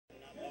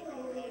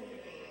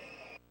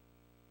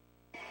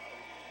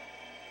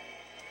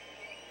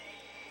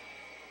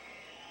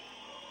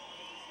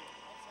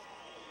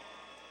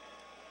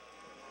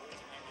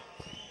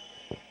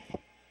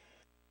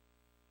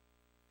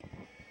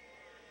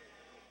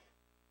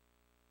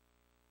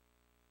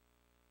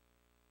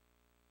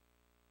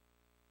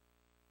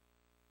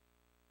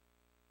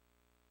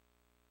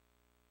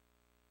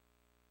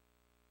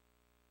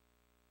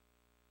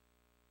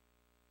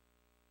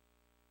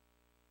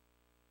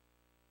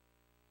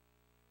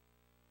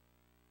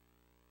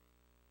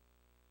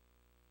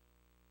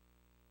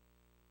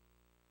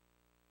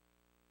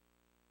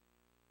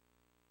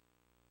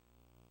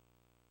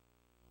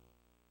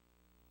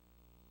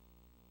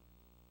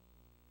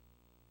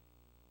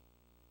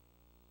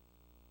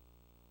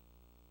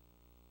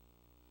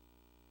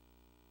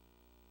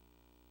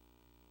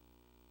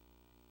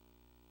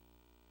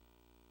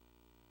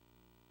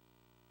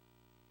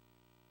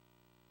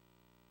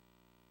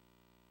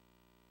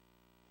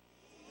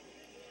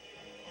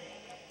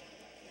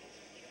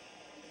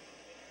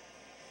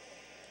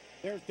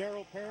There's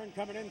Daryl Peron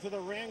coming into the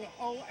ring,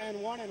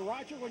 0-1. And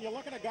Roger, when you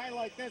look at a guy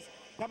like this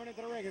coming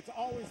into the ring, it's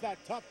always that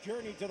tough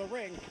journey to the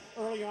ring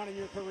early on in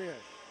your career.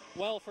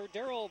 Well, for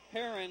Daryl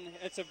Peron,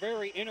 it's a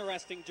very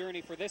interesting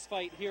journey for this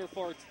fight here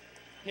for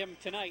him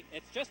tonight.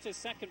 It's just his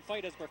second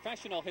fight as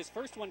professional. His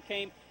first one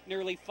came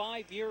nearly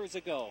 5 years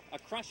ago. A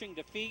crushing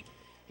defeat.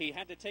 He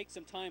had to take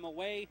some time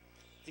away,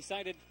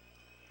 decided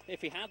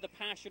if he had the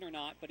passion or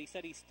not, but he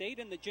said he stayed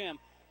in the gym,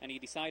 and he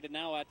decided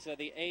now at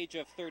the age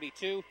of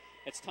 32,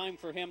 it's time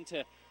for him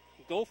to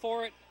go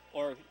for it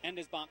or end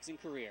his boxing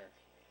career.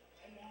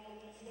 And now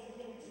let's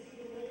welcome to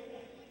the ring,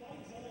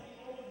 fighting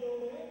out of the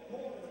red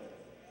corner,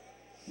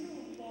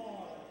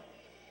 Junmar,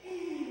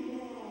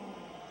 Emon.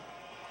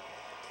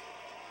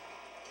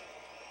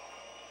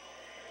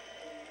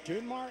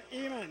 Junmar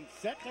Emon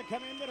set to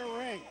come into the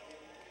ring.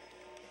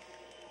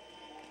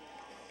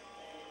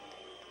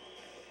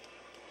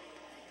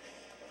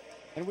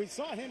 And we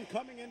saw him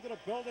coming into the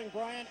building,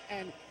 Brian,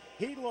 and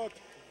he looked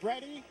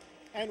ready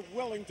and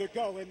willing to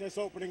go in this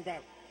opening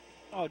bout.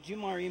 Oh,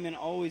 Junmar Emon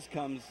always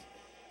comes.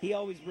 He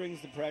always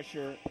brings the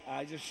pressure.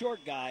 He's a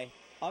short guy.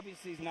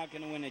 Obviously, he's not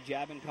going to win a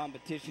jabbing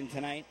competition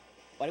tonight.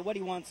 But what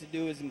he wants to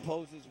do is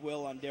impose his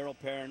will on Daryl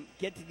Peron,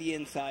 get to the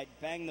inside,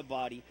 bang the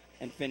body,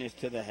 and finish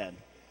to the head.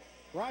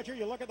 Roger,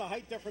 you look at the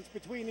height difference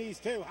between these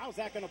two. How's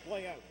that going to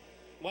play out?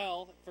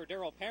 Well, for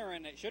Daryl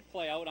Peron, it should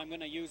play out. I'm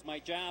going to use my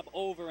jab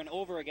over and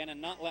over again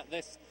and not let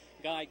this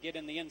guy get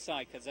in the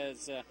inside, because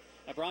as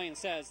Brian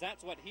says,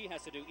 that's what he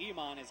has to do.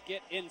 Emon is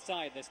get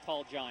inside this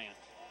tall giant.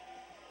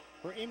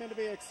 For Emon to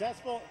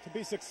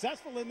be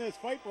successful in this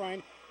fight,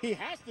 Brian, he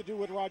has to do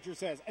what Roger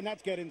says, and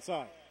that's get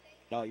inside.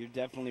 No, you're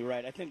definitely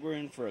right. I think we're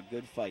in for a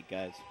good fight,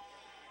 guys.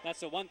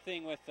 That's the one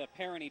thing with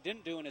Peron he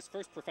didn't do in his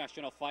first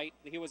professional fight.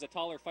 He was a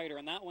taller fighter,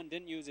 and that one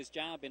didn't use his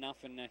jab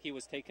enough, and he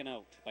was taken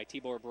out by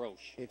Tibor Broch.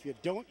 If you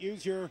don't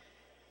use your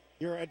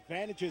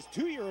advantages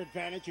to your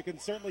advantage, you can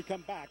certainly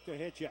come back to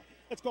hit you.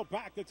 Let's go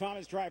back to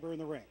Thomas Driver in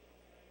the ring.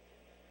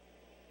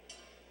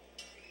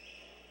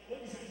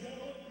 Ladies and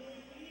gentlemen,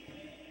 good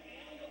evening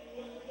and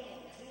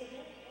welcome to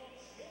another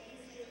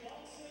championship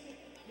boxing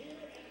here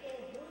at the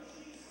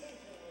Hershey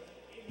Center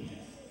in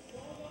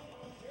Mississauga,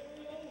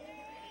 Ontario.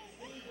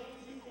 It's being brought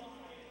to you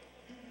by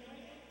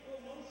United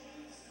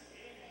Promotions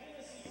and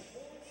Hennessy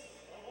Sports,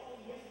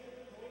 along with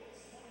their great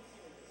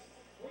sponsors,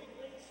 Great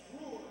Lakes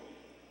Brewery,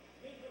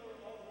 maker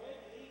of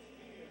Red Leaf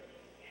Beer,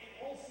 and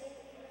also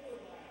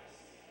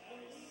Everlast,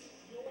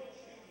 Unleash Your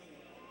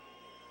Champion.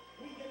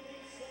 We get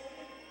things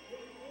started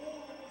with 4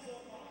 rounds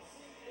of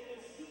boxing in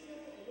the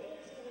super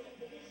welterweight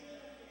division,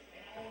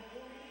 and our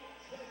three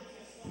judges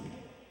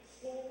assigned,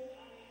 scoring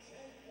on a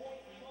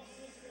 10-point plus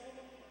system,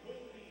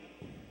 will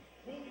be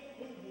William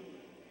Boo-Boo,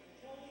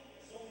 Kelly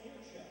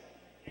Zonyurcha,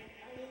 and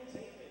Alan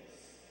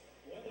Davis.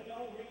 When the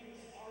bell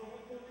rings, our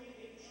referee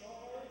in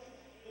charge,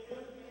 the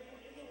third man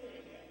in the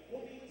ring,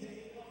 will be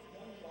Dave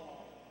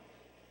Dunbar.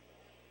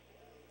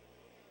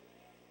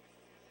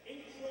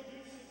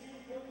 Introducing you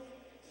first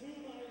to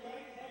my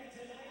right, fighting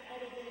tonight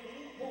out of the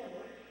blue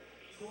corner.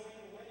 He's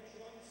wearing red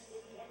trunks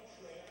with white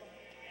trim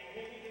and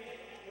weighing in at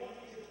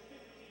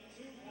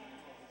 152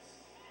 pounds.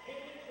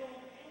 Hailing from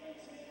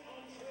Hamilton,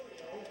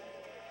 Ontario,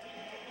 he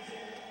has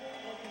a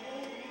record of no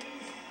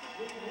wins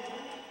with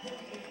 1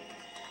 defeat.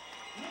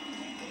 Ladies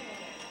and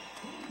gentlemen,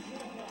 please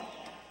welcome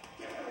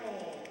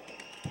Daryl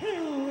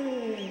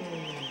Peron.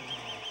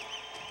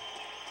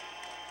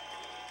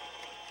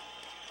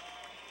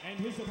 And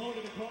his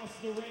opponent across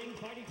the ring,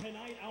 fighting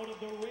tonight out of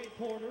the red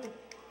corner.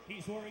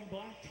 He's wearing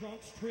black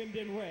trunks trimmed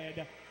in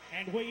red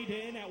and weighed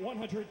in at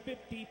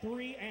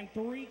 153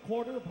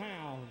 3/4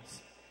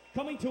 pounds.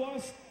 Coming to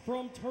us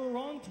from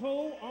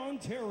Toronto,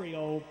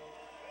 Ontario.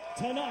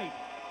 Tonight,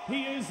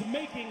 he is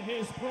making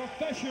his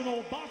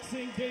professional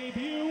boxing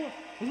debut.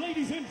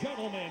 Ladies and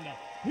gentlemen,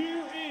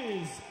 here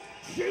is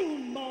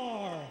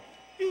Junmar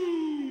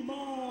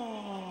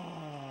Emon.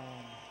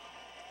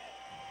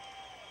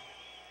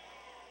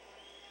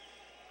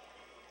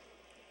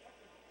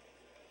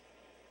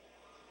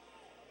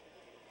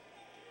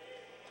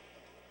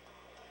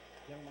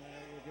 Gentlemen,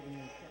 we're giving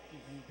you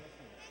instructions in the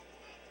dressing room.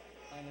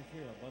 Line is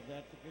here. Above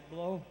that's a good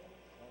blow.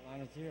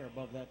 Line is here.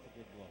 Above that's a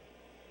good blow.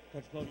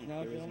 Touch close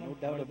now, There is gentlemen. no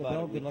doubt Right at the about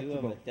bell. it. We Good luck do to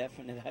have a both.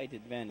 definite height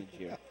advantage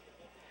here.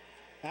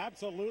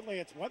 Absolutely.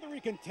 It's whether he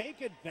can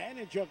take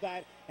advantage of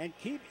that and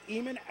keep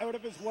Emon out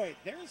of his way.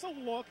 There's a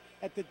look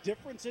at the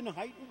difference in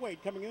height and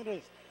weight coming into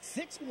this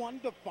 6'1"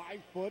 to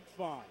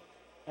 5'5".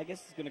 I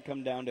guess it's going to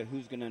come down to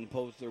who's going to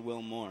impose their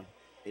will more.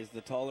 Is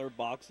the taller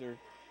boxer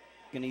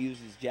going to use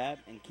his jab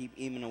and keep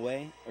Emon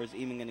away, or is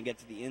Emon going to get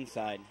to the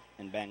inside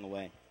and bang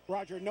away?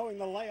 Roger, knowing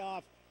the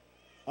layoff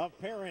of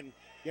Peron,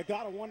 you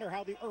got to wonder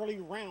how the early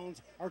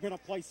rounds are going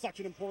to play such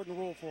an important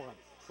role for him.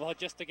 Well,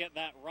 just to get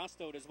that rust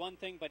out is one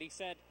thing, but he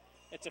said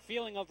it's a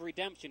feeling of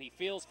redemption. He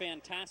feels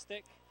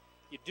fantastic.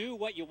 You do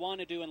what you want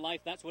to do in life.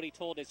 That's what he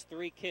told his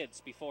 3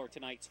 kids before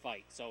tonight's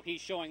fight. So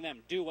he's showing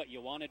them, do what you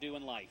want to do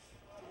in life.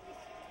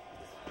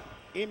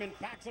 Emon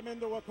backs him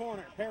into a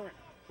corner. Peron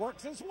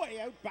works his way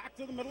out back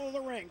to the middle of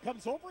the ring.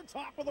 Comes over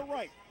top of the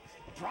right.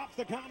 drops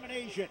the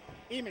combination.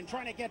 Emon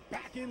trying to get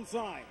back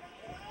inside.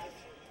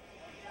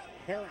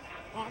 Peron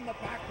on the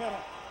back pedal.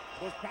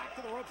 Goes back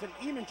to the ropes, and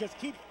Emon just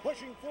keeps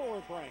pushing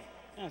forward, Brian.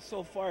 Yeah,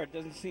 so far, it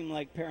doesn't seem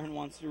like Peron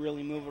wants to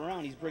really move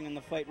around. He's bringing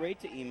the fight right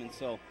to Emon,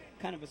 so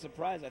kind of a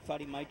surprise. I thought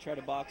he might try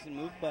to box and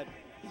move, but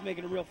he's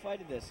making a real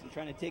fight of this and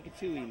trying to take it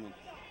to Emon.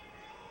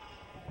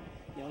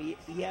 You know,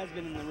 he has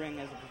been in the ring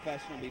as a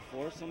professional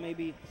before, so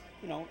maybe,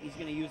 you know, he's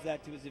going to use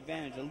that to his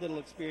advantage. A little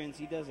experience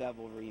he does have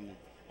over Emon.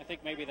 I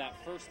think maybe that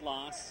first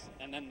loss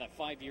and then the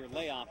 5-year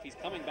layoff, he's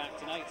coming back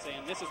tonight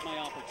saying, this is my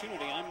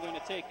opportunity, I'm going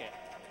to take it.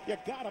 You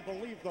got to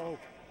believe, though,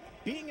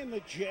 being in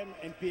the gym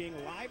and being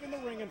live in the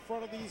ring in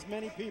front of these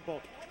many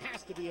people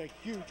has to be a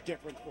huge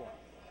difference for him.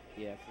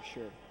 Yeah, for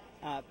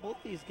sure. Both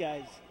these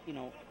guys, you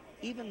know,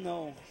 even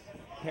though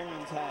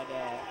Peron's had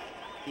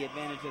the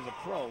advantage as a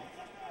pro,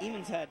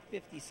 Emon's had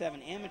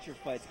 57 amateur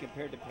fights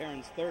compared to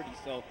Peron's 30,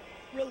 so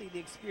really the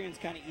experience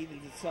kind of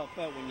evens itself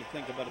out when you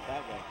think about it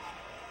that way.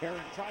 Peron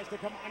tries to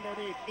come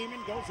underneath.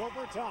 Emon goes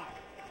over top.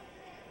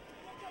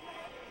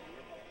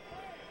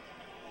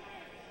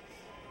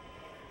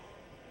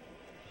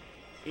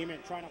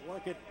 Emon trying to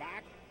work it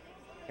back.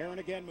 Peron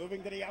again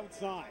moving to the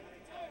outside.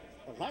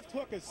 The left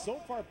hook has so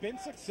far been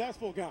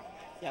successful, guys.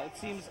 Yeah, it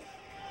seems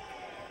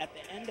at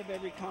the end of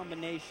every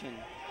combination,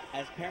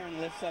 as Peron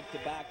lifts up to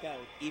back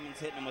out, Emon's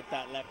hitting him with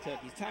that left hook.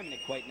 He's timing it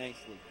quite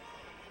nicely.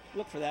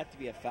 Look for that to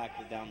be a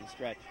factor down the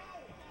stretch.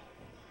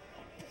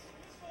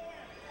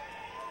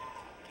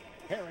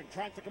 Peron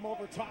tries to come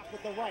over top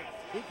with the right.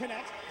 He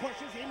connects,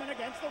 pushes Emon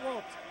against the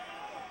ropes.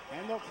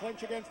 And they'll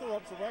clinch against the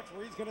ropes. The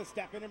referee's going to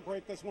step in and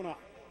break this one up.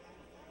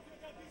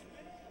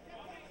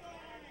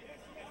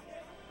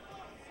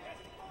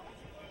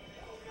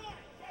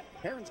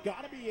 Peron's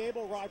got to be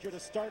able, Roger, to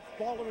start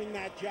following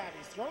that jab.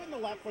 He's throwing the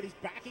left, but he's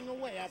backing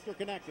away after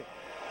connecting.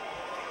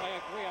 I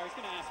agree. I was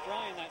going to ask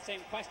Brian that same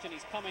question.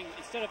 He's coming,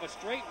 instead of a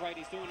straight right,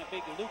 he's doing a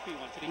big loopy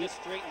one. Should he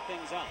just straighten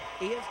things up?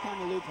 He is kind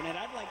of looping it.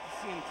 I'd like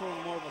to see him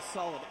throwing more of a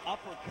solid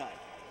uppercut.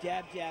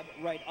 Jab, jab,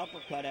 right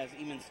uppercut as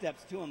Emon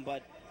steps to him.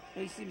 But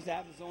he seems to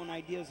have his own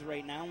ideas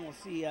right now. And we'll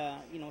see,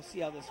 see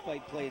how this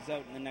fight plays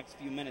out in the next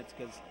few minutes.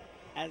 Because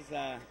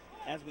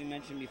as we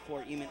mentioned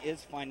before, Emon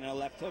is finding a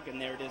left hook, and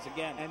there it is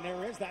again. And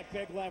there is that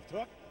big left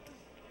hook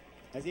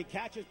as he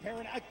catches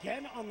Peron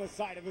again on the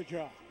side of the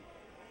jaw.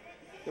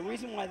 The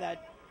reason why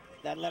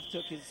that left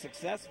hook is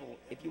successful,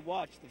 if you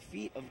watch the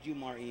feet of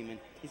Junmar Emon,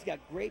 he's got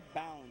great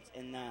balance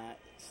and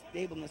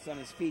stableness on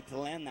his feet to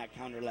land that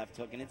counter left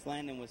hook, and it's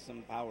landing with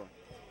some power.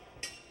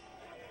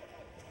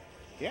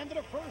 The end of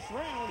the first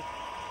round.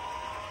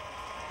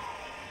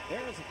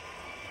 There's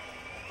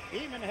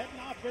Emon heading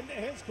off into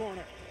his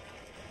corner.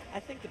 I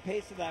think the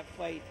pace of that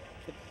fight,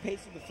 the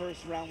pace of the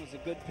first round was a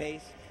good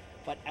pace,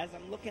 but as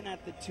I'm looking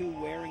at the two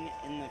wearing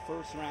in the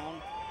first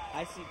round,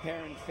 I see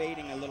Peron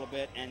fading a little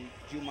bit, and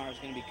Junmar is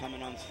going to be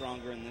coming on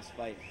stronger in this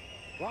fight.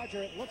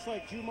 Roger, it looks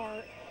like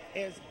Junmar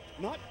is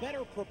not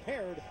better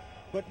prepared,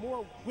 but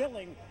more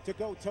willing to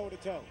go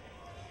toe-to-toe.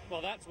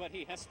 Well, that's what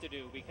he has to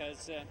do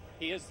because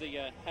he is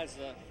has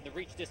the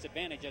reach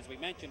disadvantage, as we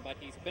mentioned, but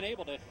he's been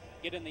able to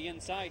get in the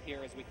inside here,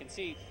 as we can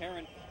see.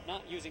 Peron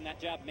not using that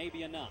jab may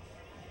be enough.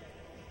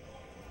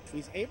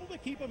 He's able to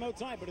keep him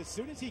outside, but as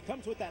soon as he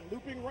comes with that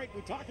looping right,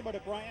 we talked about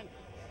it, Brian,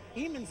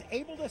 Emon's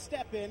able to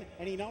step in,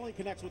 and he not only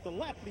connects with the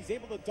left, but he's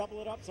able to double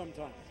it up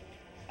sometimes.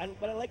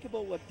 What I like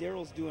about what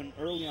Daryl's doing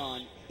early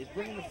on is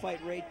bringing the fight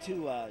right to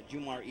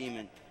Junmar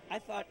Emon. I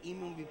thought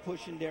Emon would be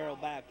pushing Daryl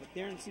back, but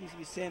Darren seems to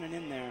be standing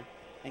in there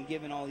and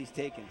giving all he's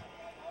taken.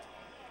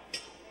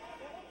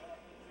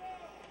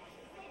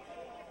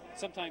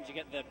 Sometimes you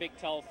get the big,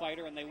 tall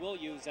fighter, and they will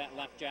use that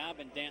left jab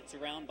and dance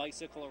around,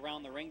 bicycle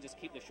around the ring, just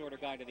keep the shorter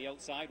guy to the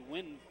outside,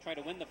 try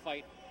to win the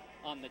fight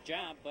on the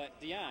jab. But,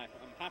 yeah,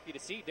 I'm happy to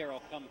see Daryl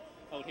come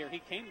out here. He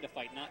came to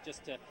fight, not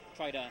just to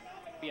try to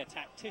be a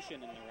tactician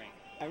in the ring.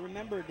 I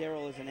remember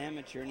Daryl as an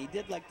amateur, and he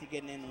did like to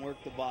get in and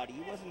work the body.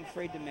 He wasn't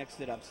afraid to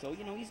mix it up. So,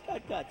 he's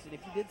got guts. And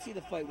if you did see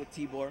the fight with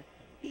Tibor,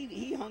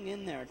 he hung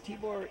in there.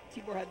 Tibor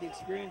had the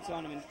experience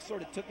on him and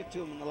sort of took it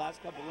to him in the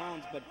last couple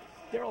rounds, but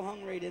Daryl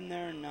hung right in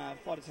there and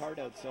fought his heart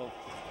out. So,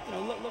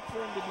 look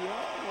for him to be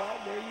on. Well,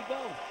 there you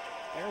go.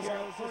 There's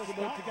our first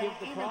about to give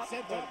the prop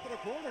sent off to the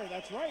corner.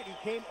 That's right.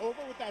 He came over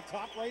with that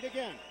top right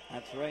again.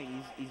 That's right.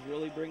 He's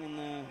really bringing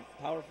the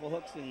powerful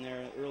hooks in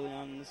there early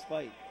on in this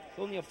fight. It's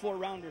only a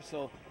 4-rounder,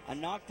 so a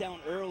knockdown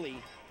early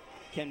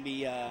can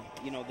be, the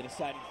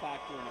deciding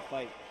factor in a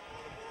fight.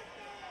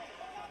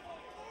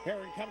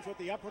 Peron comes with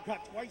the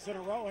uppercut twice in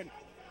a row and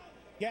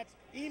gets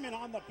Emon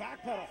on the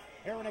back pedal.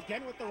 Peron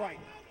again with the right.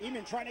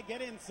 Emon trying to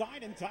get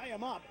inside and tie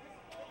him up.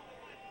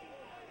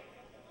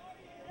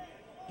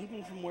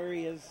 Even from where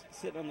he is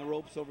sitting on the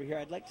ropes over here,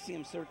 I'd like to see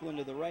him circle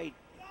into the right,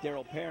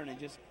 Daryl Peron, and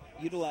just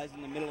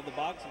utilizing the middle of the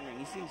boxing ring.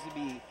 He seems to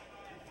be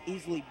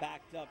easily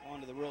backed up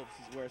onto the ropes,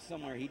 is where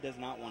somewhere he does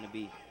not want to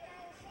be.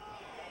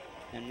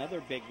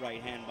 Another big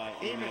right hand by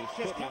Emon.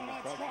 Just coming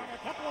on strong. A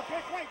couple of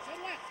big rights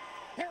and lefts.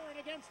 Peron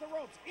against the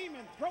ropes.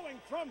 Emon throwing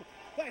from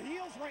the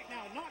heels right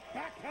now, not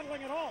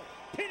backpedaling at all.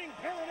 Pinning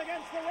Peron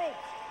against the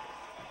ropes.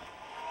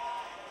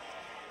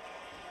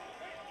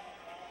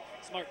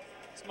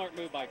 Smart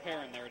move by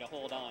Peron there to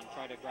hold on,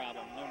 try to grab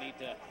him. No need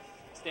to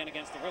stand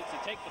against the ropes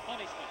and take the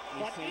punishment.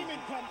 But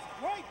Emon comes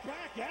right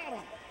back at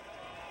him.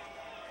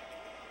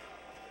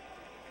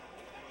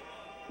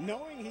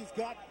 Knowing he's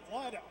got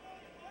blood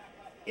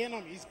in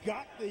him, he's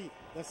got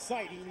the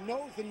sight. He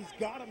knows that he's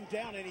got him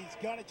down, and he's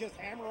got to just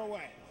hammer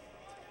away.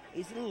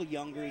 He's a little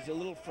younger, he's a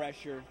little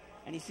fresher,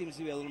 and he seems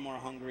to be a little more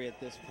hungry at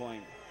this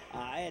point.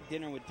 I had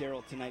dinner with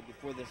Daryl tonight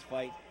before this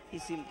fight. He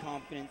seemed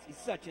confident. He's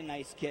such a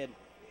nice kid.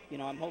 You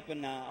know, I'm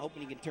hoping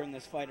he can turn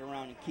this fight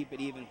around and keep it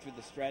even through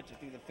the stretch. I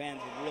think the fans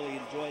would really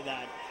enjoy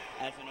that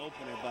as an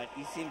opener, but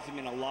he seems to be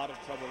in a lot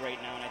of trouble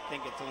right now, and I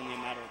think it's only a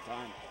matter of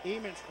time.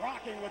 Emon's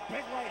rocking with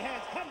big right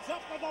hands, comes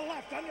up with the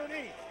left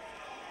underneath.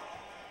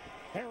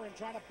 Peron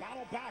trying to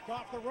battle back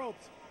off the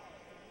ropes.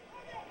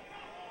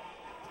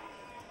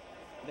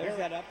 There's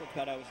that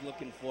uppercut I was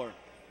looking for.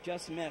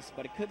 Just missed,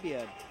 but it could be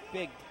a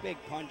big, big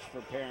punch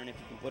for Peron if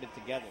he can put it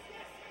together.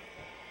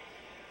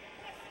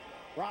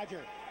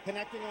 Roger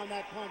connecting on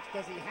that punch.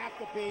 Does he have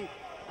to be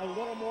a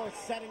little more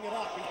setting it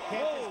up? He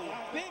can't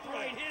just big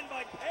right hand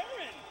by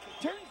Peron.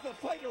 Turns the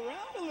fight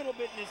around a little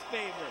bit in his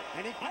favor.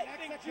 And I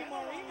think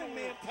Junmar Emon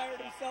may have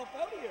tired himself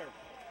out here.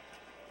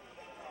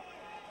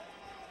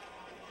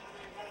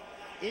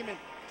 Emon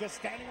just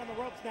standing on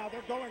the ropes now.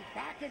 They're going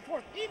back and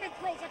forth. Emon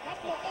throws a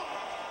couple of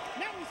bullets.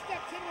 Now he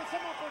steps in with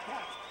some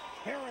uppercuts.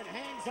 Peron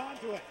hangs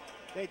onto it.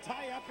 They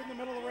tie up in the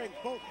middle of the ring.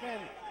 Both men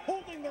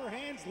holding their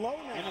hands low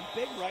now. And a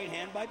big right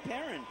hand by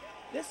Peron.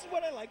 This is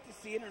what I like to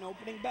see in an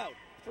opening bout.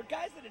 For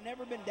guys that have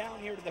never been down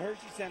here to the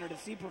Hershey Center to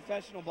see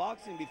professional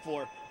boxing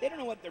before, they don't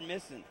know what they're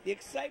missing. The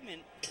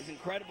excitement is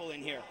incredible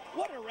in here.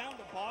 What a round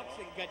of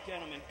boxing, good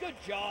gentlemen. Good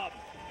job.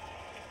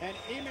 And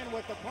Emon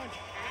with the punch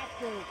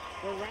after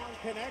the round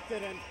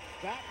connected, and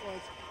that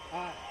was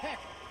a heck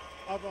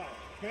of a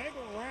big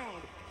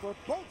round for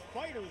both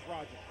fighters,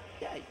 Roger.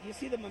 Yeah, you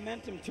see the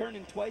momentum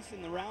turning twice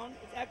in the round.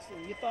 It's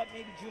excellent. You thought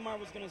maybe Junmar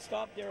was going to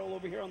stop Daryl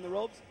over here on the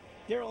ropes.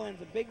 Daryl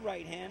lands a big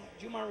right hand.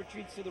 Junmar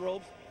retreats to the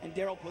ropes, and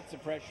Daryl puts the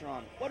pressure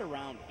on. What a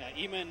round.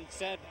 Yeah, Emon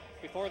said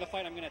before the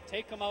fight, I'm going to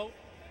take him out.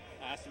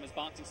 I asked him his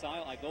boxing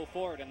style. I go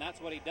forward, and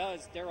that's what he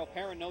does. Daryl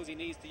Peron knows he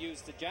needs to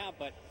use the jab,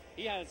 but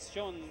he has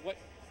shown what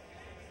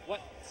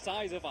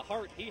size of a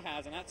heart he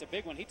has, and that's a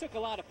big one. He took a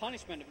lot of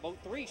punishment,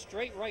 about 3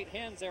 straight right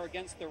hands there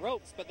against the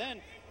ropes, but then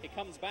he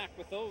comes back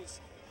with those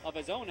of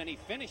his own, and he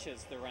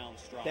finishes the round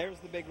strong. There's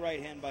the big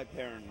right hand by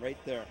Peron right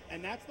there.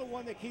 And that's the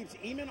one that keeps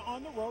Emon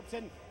on the ropes,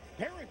 and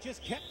Peron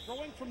just kept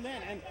going from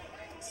then. And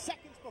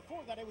seconds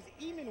before that, it was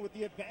Emon with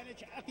the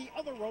advantage at the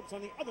other ropes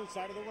on the other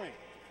side of the ring.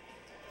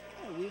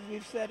 Yeah,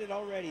 we've said it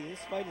already. This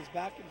fight is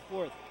back and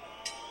forth.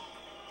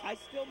 I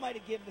still might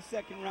have given the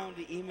second round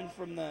to Emon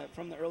from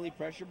the early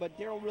pressure, but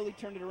Daryl really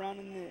turned it around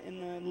in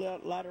the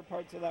latter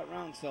parts of that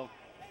round. So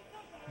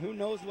who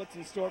knows what's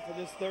in store for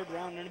this third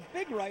round. And a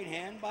big right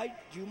hand by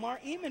Junmar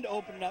Emon to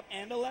open it up,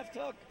 and a left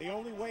hook. The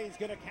only way he's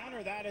going to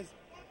counter that is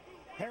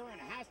Peron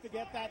has to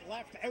get that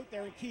left out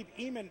there and keep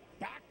Emon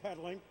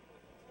backpedaling.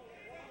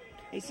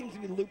 He seems to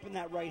be looping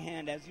that right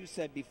hand, as you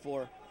said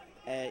before,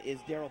 is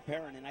Daryl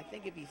Peron. And I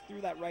think if he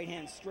threw that right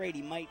hand straight,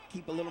 he might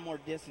keep a little more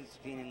distance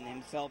between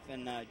himself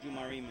and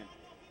Junmar Emon.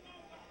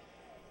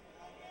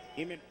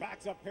 Emon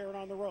backs up Peron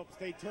on the ropes.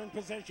 They turn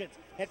positions.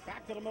 Head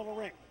back to the middle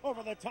ring.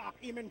 Over the top,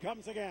 Emon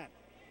comes again.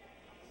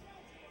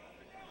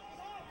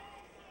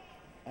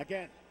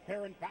 Again,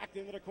 Peron backed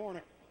into the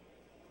corner.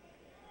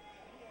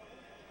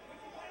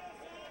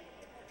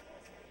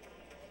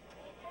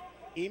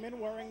 Emon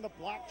wearing the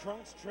black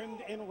trunks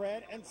trimmed in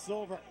red and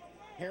silver.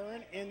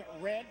 Peron in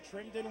red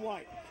trimmed in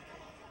white.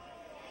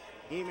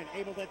 Emon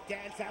able to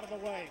dance out of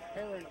the way.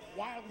 Peron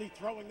wildly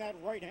throwing that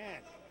right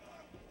hand.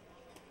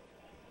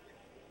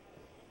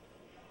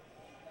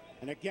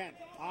 And again,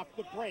 off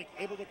the break,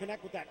 able to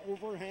connect with that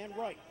overhand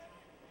right.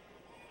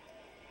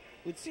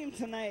 It would seem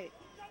tonight,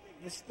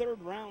 this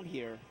third round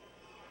here,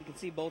 you can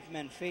see both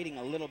men fading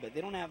a little bit. They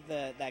don't have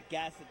that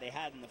gas that they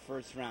had in the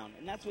first round.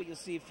 And that's what you'll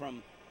see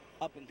from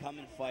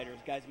up-and-coming fighters,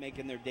 guys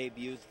making their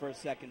debuts,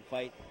 first, second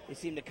fight. They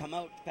seem to come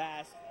out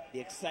fast, the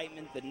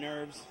excitement, the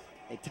nerves,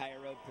 they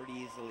tire out pretty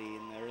easily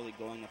in the early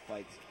going of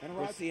fights. And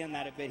we're seeing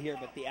that a bit here,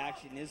 but the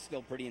action is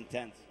still pretty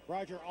intense.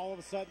 Roger, all of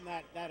a sudden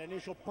that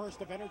initial burst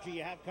of energy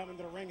you have coming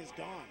to the ring is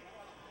gone.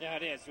 Yeah,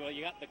 it is. Well,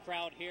 you got the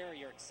crowd here,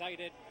 you're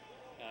excited,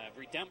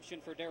 redemption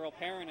for Daryl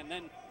Peron, and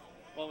then,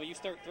 well, when you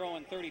start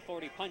throwing 30,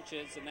 40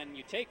 punches and then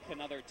you take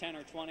another 10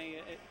 or 20,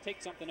 it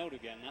takes something out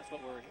again. That's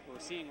what we're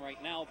seeing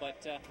right now.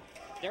 But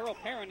Daryl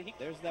Peron,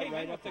 there's that came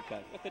right in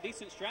uppercut. with a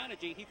decent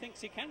strategy. He thinks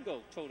he can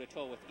go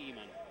toe-to-toe with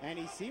Emon. And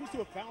he seems to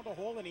have found a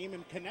hole in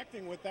Emon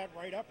connecting with that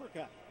right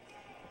uppercut.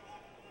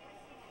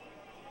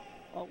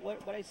 Well,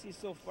 what I see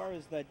so far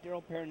is that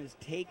Daryl Peron has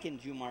taken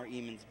Junmar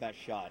Emon's best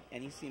shot,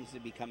 and he seems to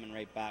be coming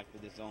right back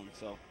with his own.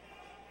 So,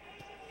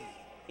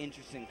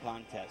 interesting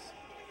contest.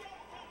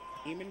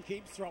 Emon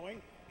keeps throwing.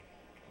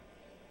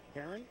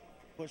 Peron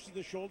pushes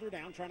the shoulder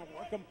down, trying to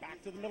work him back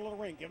to the middle of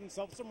the ring, give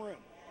himself some room.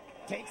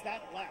 Takes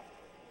that left.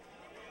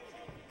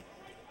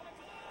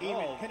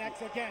 Eamon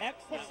connects again.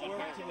 Excellent Puts it work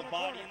back to in the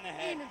body corner. and the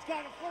head. Eamon's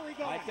got a flurry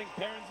going. I think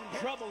Peron's in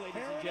trouble, ladies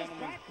Peron and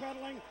gentlemen. is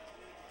backpedaling.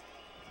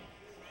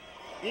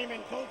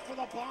 Eamon goes for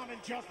the bomb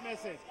and just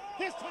misses.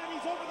 This time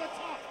he's over the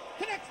top.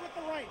 Connects with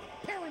the right.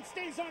 Peron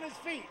stays on his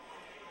feet.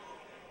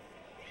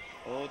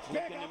 Oh, it's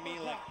Big looking to me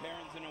uppercut. like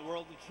Peron's in a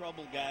world of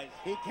trouble, guys.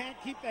 He can't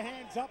keep the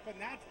hands up, and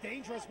that's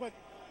dangerous with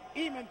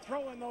Eamon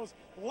throwing those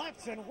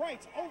lefts and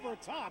rights over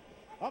top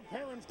of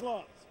Peron's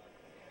gloves.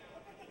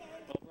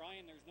 Well,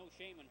 Brian, there's no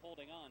shame in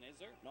holding on, is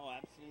there? No,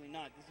 absolutely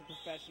not. This is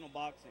professional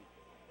boxing,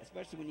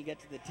 especially when you get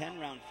to the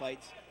 10-round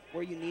fights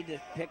where you need to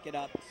pick it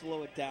up,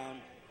 slow it down,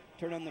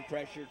 turn on the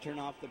pressure, turn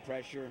off the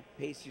pressure,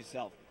 pace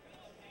yourself.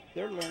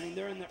 They're learning.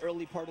 They're in the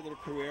early part of their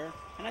career,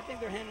 and I think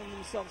they're handling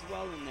themselves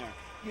well in there.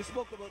 You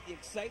spoke about the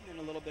excitement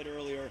a little bit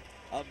earlier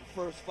of the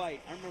first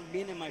fight. I remember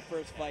being in my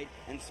first fight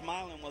and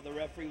smiling while the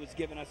referee was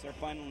giving us our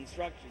final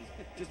instructions,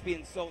 just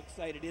being so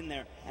excited in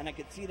there. And I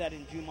could see that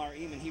in Junmar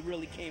Emon. He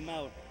really came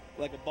out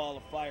like a ball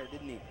of fire,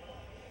 didn't he?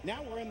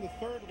 Now we're in the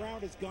third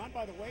round. Has gone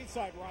by the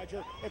wayside,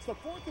 Roger. It's the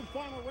fourth and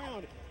final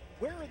round.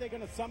 Where are they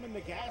going to summon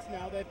the gas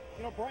now that,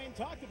 Brian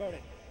talked about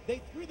it?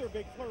 They threw their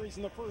big flurries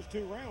in the first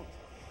two rounds.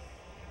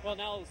 Well,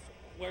 now is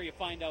where you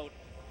find out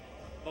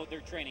about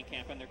their training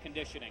camp and their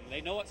conditioning. They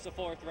know it's the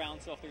fourth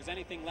round, so if there's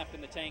anything left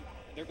in the tank,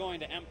 they're going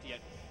to empty it.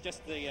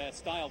 Just the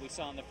style we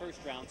saw in the first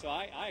round. So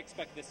I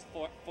expect this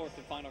fourth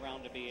and final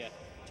round to be a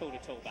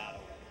toe-to-toe battle.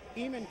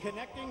 Eamon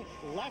connecting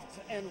lefts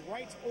and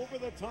rights over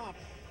the top.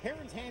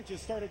 Peron's hands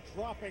just started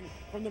dropping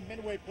from the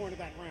midway point of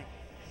that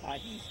round.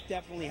 He's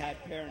definitely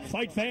had Peron.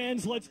 Fight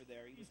fans, let's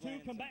there. He was two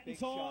landing some big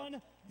combatants on.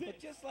 shots. But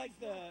just like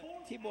the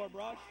Tibor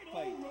Brosh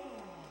fight,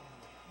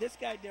 this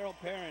guy Daryl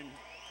Peron,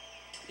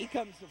 he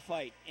comes to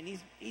fight, and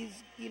he's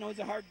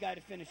a hard guy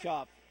to finish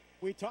off.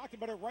 We talked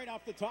about it right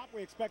off the top.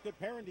 We expected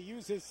Peron to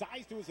use his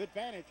size to his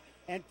advantage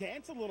and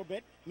dance a little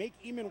bit, make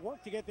Emon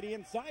work to get to the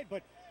inside,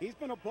 but he's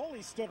been a bull.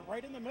 He stood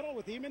right in the middle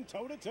with Emon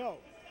toe-to-toe.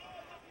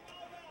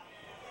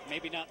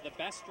 Maybe not the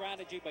best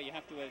strategy, but you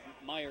have to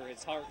admire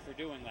his heart for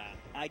doing that.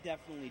 I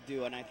definitely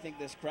do, and I think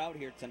this crowd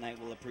here tonight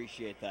will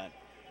appreciate that.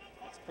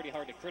 It's pretty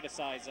hard to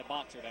criticize a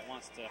boxer that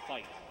wants to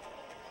fight.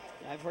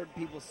 I've heard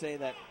people say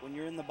that when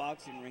you're in the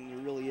boxing ring, there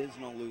really is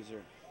no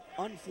loser.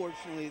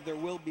 Unfortunately, there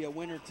will be a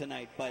winner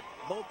tonight, but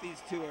both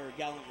these two are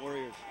gallant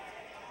warriors.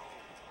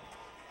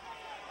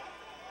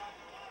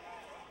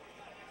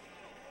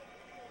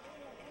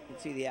 You can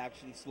see the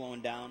action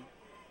slowing down.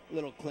 A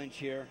little clinch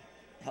here.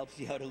 Helps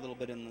you out a little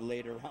bit in the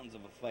later rounds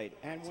of a fight,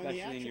 And when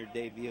especially in your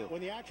debut.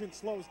 When the action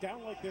slows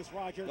down like this,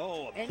 Roger,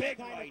 any big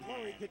kind right of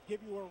flurry hand. could give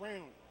you a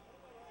round.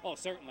 Oh,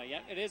 certainly. Yeah,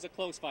 it is a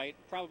close fight.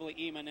 Probably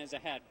Emon is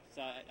ahead.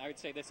 So I would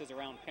say this is a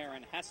round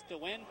Peron has to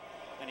win,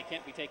 and he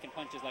can't be taking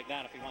punches like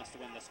that if he wants to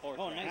win this fourth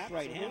round. Nice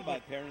right hand by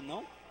Peron,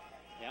 though.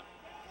 Yeah.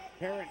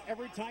 Peron,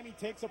 every time he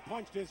takes a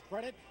punch, to his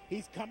credit,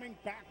 he's coming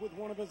back with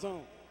one of his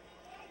own.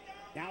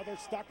 Now they're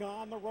stuck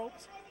on the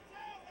ropes.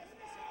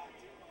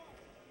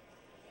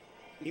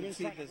 You can Emon's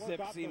see trying the to work zip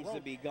off the seems to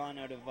rope. be gone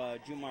out of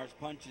Junmar's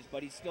punches,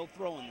 but he's still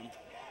throwing them.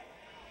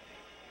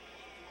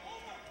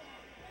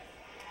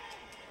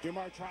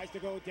 Junmar tries to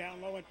go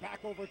down low and back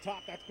over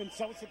top. That's been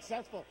so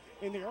successful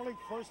in the early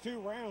first two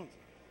rounds.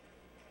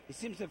 He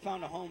seems to have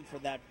found a home for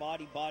that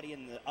body,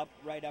 and the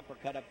right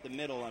uppercut up the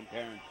middle on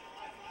Peron.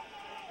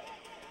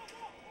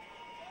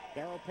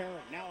 Daryl Peron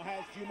now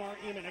has Junmar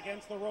Emon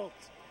against the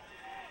ropes.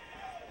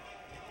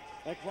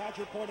 Like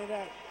Roger pointed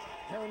out,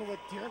 Peron would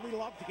dearly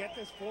love to get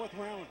this fourth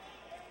round.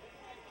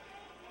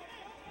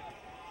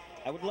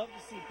 I would love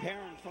to see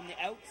Peron from the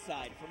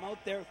outside, from out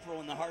there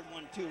throwing the hard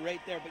 1-2 right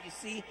there. But you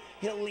see,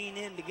 he'll lean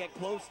in to get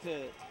close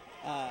to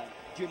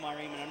Junmar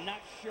Emon. I'm not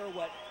sure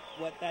what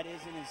that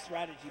is in his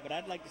strategy, but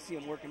I'd like to see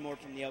him working more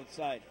from the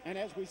outside. And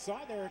as we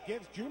saw there, it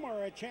gives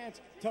Junmar a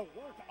chance to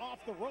work off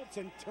the ropes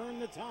and turn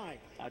the tide.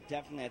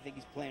 Definitely, I think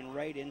he's playing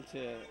right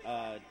into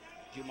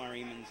Junmar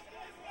Emon's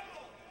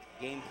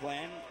game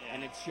plan,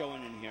 and it's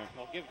showing in here.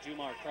 Well, give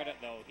Junmar credit,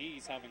 though.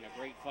 He's having a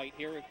great fight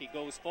here. He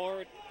goes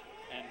forward,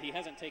 and he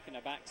hasn't taken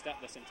a back step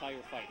this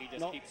entire fight. He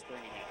just keeps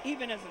bringing it.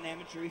 Even as an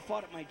amateur, he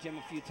fought at my gym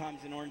a few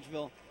times in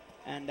Orangeville,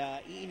 and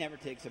he never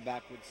takes a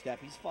backward step.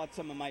 He's fought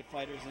some of my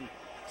fighters, and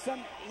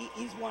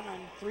he's won on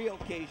 3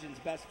 occasions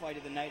best fight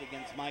of the night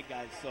against my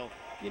guys. So,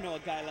 a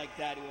guy like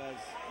that who has,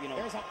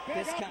 There's a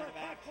big this kind of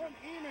uppercut action. from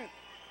Emon.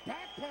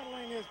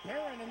 Backpedaling is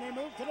Peron, and they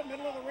move to the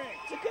middle of the ring.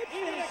 It's a good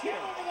Emon finish again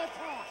here. over the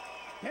top.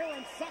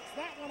 Peron sucks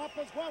that one up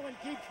as well and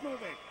keeps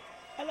moving.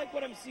 I like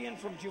what I'm seeing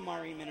from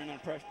Junmar Emon in a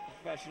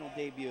professional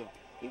debut.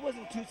 He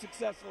wasn't too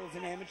successful as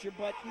an amateur,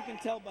 but you can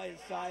tell by his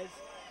size,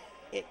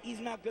 he's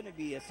not going to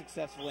be a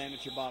successful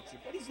amateur boxer.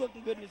 But he's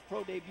looking good in his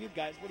pro debut,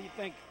 guys. What do you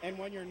think? And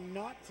when you're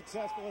not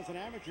successful as an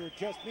amateur, it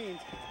just means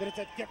that it's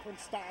a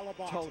different style of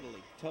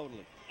boxing.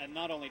 Totally. And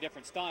not only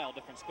different style,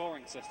 different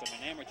scoring system.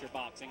 In amateur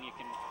boxing, you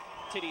can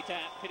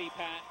titty-tat,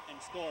 pity-pat,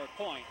 and score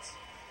points.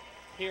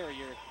 Here,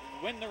 you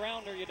win the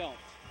round or you don't.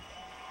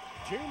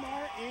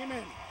 Junmar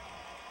Emon.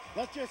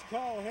 Let's just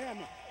call him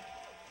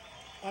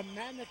a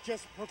man that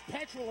just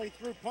perpetually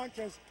threw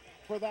punches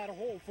for that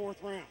whole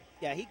fourth round.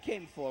 Yeah, he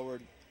came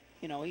forward.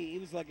 he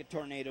was like a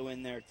tornado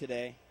in there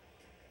today.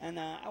 And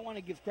I want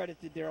to give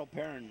credit to Daryl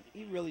Peron.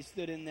 He really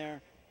stood in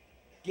there,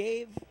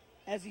 gave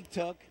as he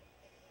took.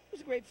 It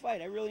was a great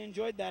fight. I really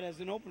enjoyed that as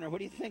an opener. What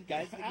do you think,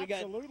 guys?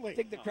 Absolutely.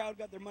 Think the crowd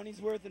got their money's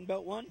worth in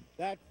bout one?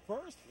 That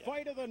first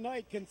fight of the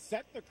night can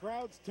set the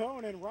crowd's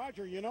tone. And,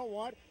 Roger, you know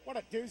what? What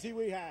a doozy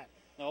we had.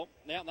 Oh,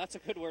 yeah, that's a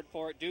good word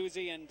for it.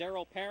 Doozy and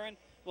Daryl Peron.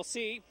 We'll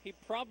see. He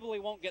probably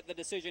won't get the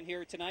decision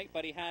here tonight,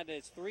 but he had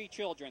his 3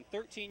 children,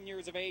 13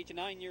 years of age,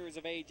 9 years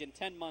of age, and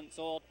 10 months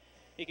old.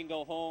 He can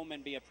go home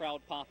and be a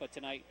proud papa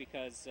tonight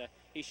because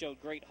he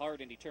showed great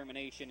heart and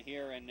determination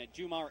here. And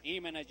Junmar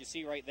Emon, as you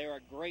see right there,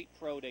 a great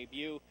pro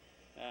debut.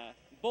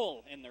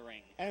 Bull in the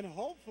ring. And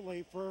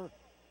hopefully for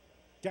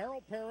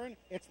Daryl Peron,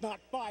 it's not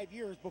 5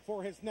 years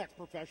before his next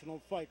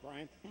professional fight,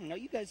 Brian. Now,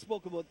 you guys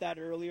spoke about that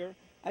earlier.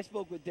 I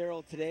spoke with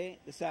Daryl today,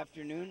 this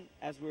afternoon,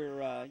 as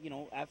we're,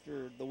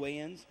 after the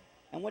weigh-ins.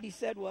 And what he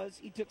said was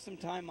he took some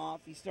time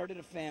off. He started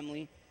a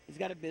family. He's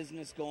got a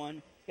business going.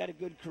 He's got a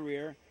good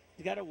career.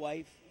 He's got a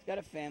wife. He's got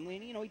a family.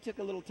 And, he took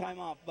a little time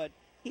off. But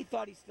he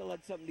thought he still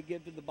had something to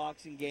give to the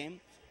boxing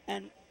game.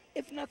 And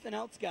if nothing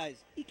else,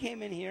 guys, he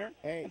came in here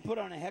and put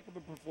on a heck of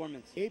a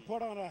performance. He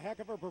put on a heck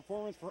of a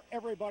performance for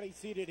everybody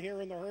seated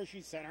here in the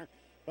Hershey Center.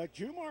 But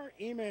Junmar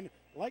Emon,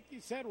 like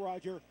you said,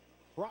 Roger,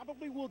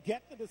 probably will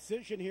get the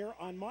decision here.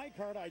 On my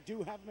card, I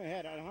do have him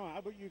ahead. I don't know. How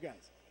about you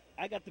guys?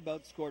 I got the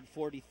bout scored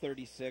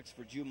 40-36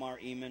 for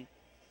Junmar Emon.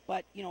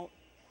 But,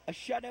 a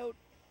shutout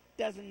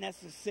doesn't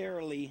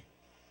necessarily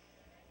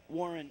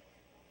warrant,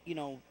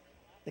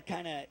 the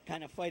kind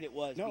of fight it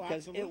was. No,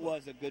 because absolutely. It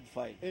was a good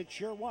fight. It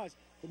sure was.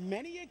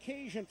 Many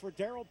occasion for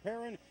Daryl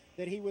Peron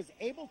that he was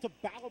able to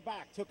battle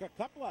back, took a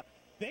couple of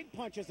big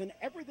punches and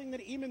everything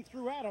that Emon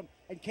threw at him,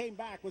 and came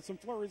back with some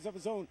flurries of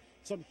his own,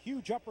 some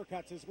huge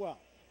uppercuts as well.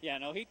 Yeah,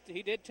 no,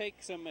 he did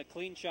take some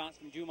clean shots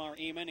from Junmar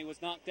Emon. He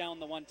was knocked down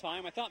the one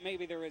time. I thought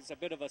maybe there was a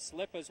bit of a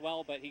slip as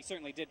well, but he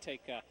certainly did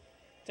take a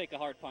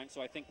hard punch,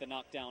 so I think the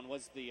knockdown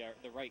was the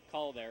right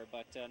call there.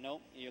 But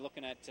no, you're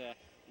looking at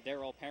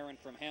Daryl Peron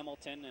from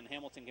Hamilton, and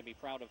Hamilton can be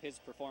proud of his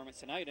performance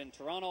tonight. And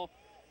Toronto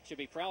should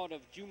be proud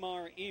of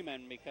Junmar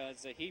Emon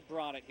because he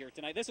brought it here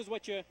tonight. This is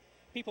what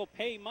people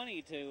pay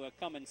money to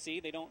come and see.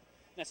 They don't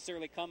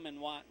necessarily come and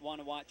want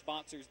to watch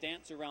boxers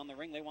dance around the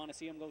ring. They want to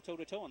see them go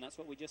toe-to-toe, and that's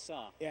what we just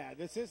saw. Yeah,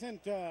 this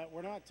isn't,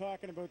 we're not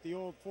talking about the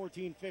old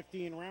 14,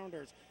 15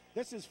 rounders.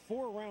 This is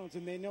 4 rounds,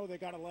 and they know they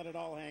got to let it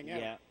all hang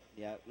out.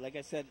 Yeah. Like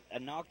I said, a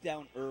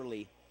knockdown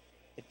early.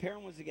 If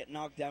Peron was to get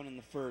knocked down in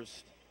the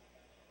first,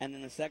 and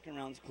then the second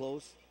round's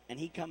close, and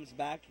he comes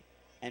back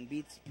and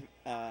beats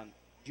Junmar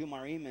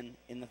Emon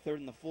in the third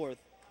and the fourth,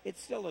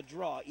 it's still a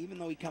draw, even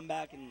though he come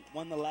back and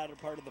won the latter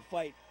part of the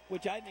fight,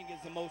 which I think is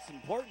the most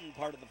important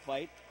part of the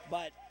fight.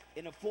 But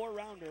in a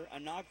 4-rounder, a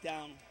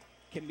knockdown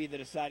can be the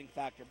deciding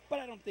factor. But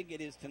I don't think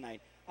it is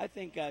tonight. I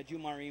think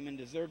Junmar Emon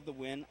deserved the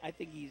win. I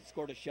think he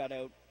scored a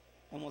shutout,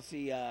 and we'll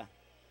see.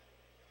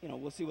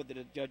 We'll see what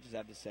the judges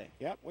have to say.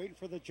 Yep, waiting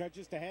for the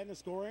judges to hand the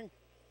scoring.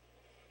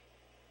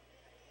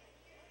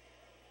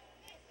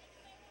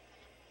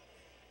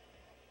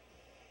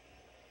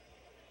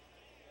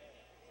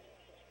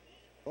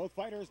 Both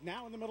fighters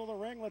now in the middle of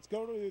the ring. Let's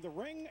go to the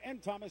ring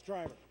and Thomas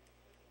Driver.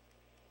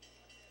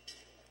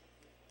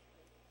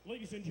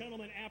 Ladies and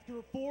gentlemen,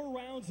 after 4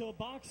 rounds of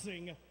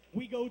boxing,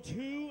 we go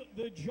to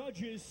the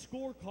judges'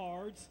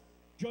 scorecards.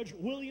 Judge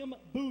William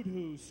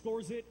Boudhou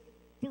scores it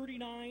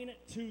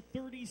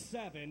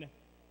 39-37,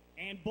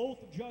 and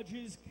both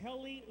judges,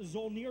 Kelly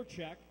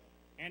Zolnierczek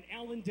and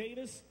Alan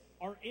Davis,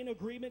 are in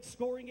agreement,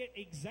 scoring it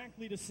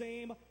exactly the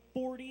same,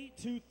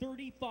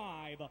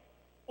 40-35.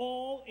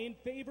 All in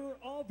favor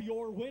of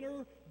your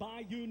winner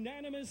by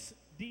unanimous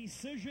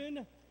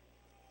decision,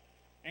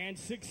 and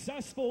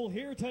successful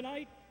here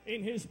tonight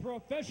in his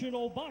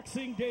professional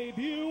boxing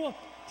debut,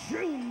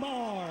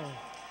 Junmar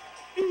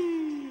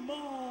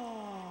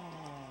Emon.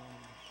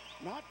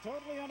 Not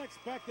totally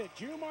unexpected.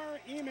 Junmar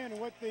Emon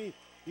with the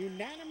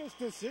unanimous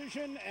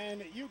decision,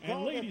 and you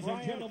called it, ladies Brian.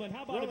 and gentlemen,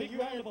 how about a big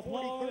round of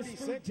applause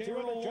for 40-36, 2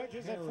 other Daryl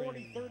judges at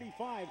Peron. 40-35.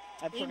 I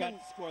forgot to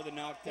score the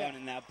knockdown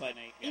in that, but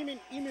Emon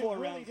 4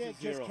 really rounds did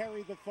to 0. just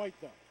carry the fight,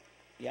 though.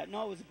 Yeah,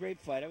 no, it was a great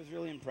fight. I was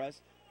really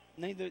impressed.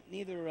 Neither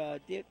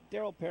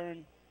Daryl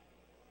Peron,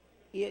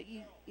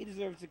 he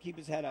deserves to keep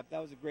his head up.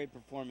 That was a great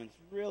performance.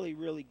 Really,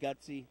 really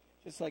gutsy,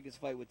 just like his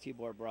fight with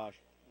Tibor Brosh.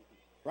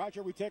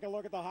 Roger, we take a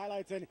look at the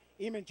highlights, and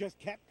Emon just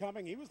kept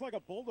coming. He was like a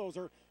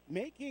bulldozer,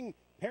 making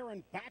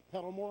Peron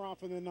backpedal more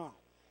often than not.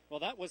 Well,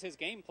 that was his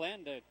game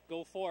plan, to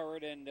go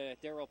forward, and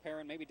Daryl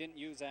Peron maybe didn't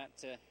use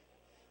that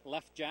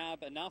left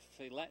jab enough.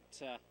 He let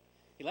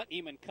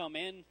Emon come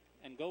in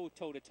and go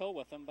toe-to-toe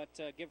with him, but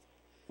give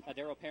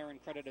Daryl Peron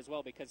credit as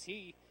well, because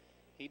he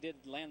did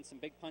land some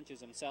big punches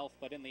himself,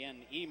 but in the end,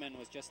 Emon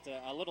was just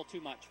a little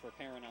too much for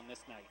Peron on this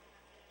night.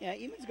 Yeah,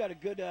 Emon's got a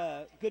good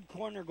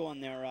corner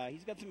going there.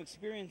 He's got some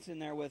experience in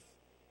there with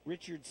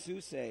Richard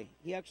Sousay.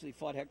 He actually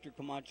fought Hector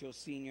Camacho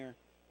Sr.,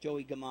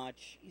 Joey Gamach.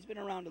 He's been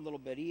around a little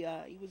bit. He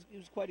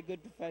was quite a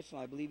good professional.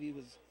 I believe he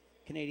was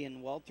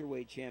Canadian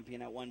welterweight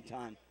champion at one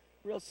time.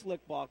 Real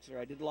slick boxer.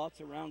 I did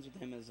lots of rounds with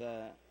him as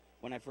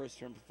when I first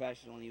turned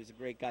professional, and he was a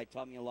great guy.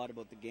 Taught me a lot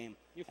about the game.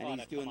 You And fought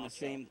he's at doing Camacho. the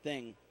same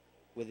thing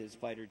with his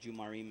fighter,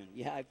 Junmar Emon.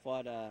 Yeah, I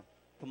fought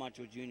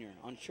Camacho Jr.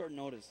 on short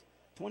notice.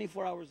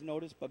 24 hours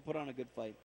notice, but put on a good fight.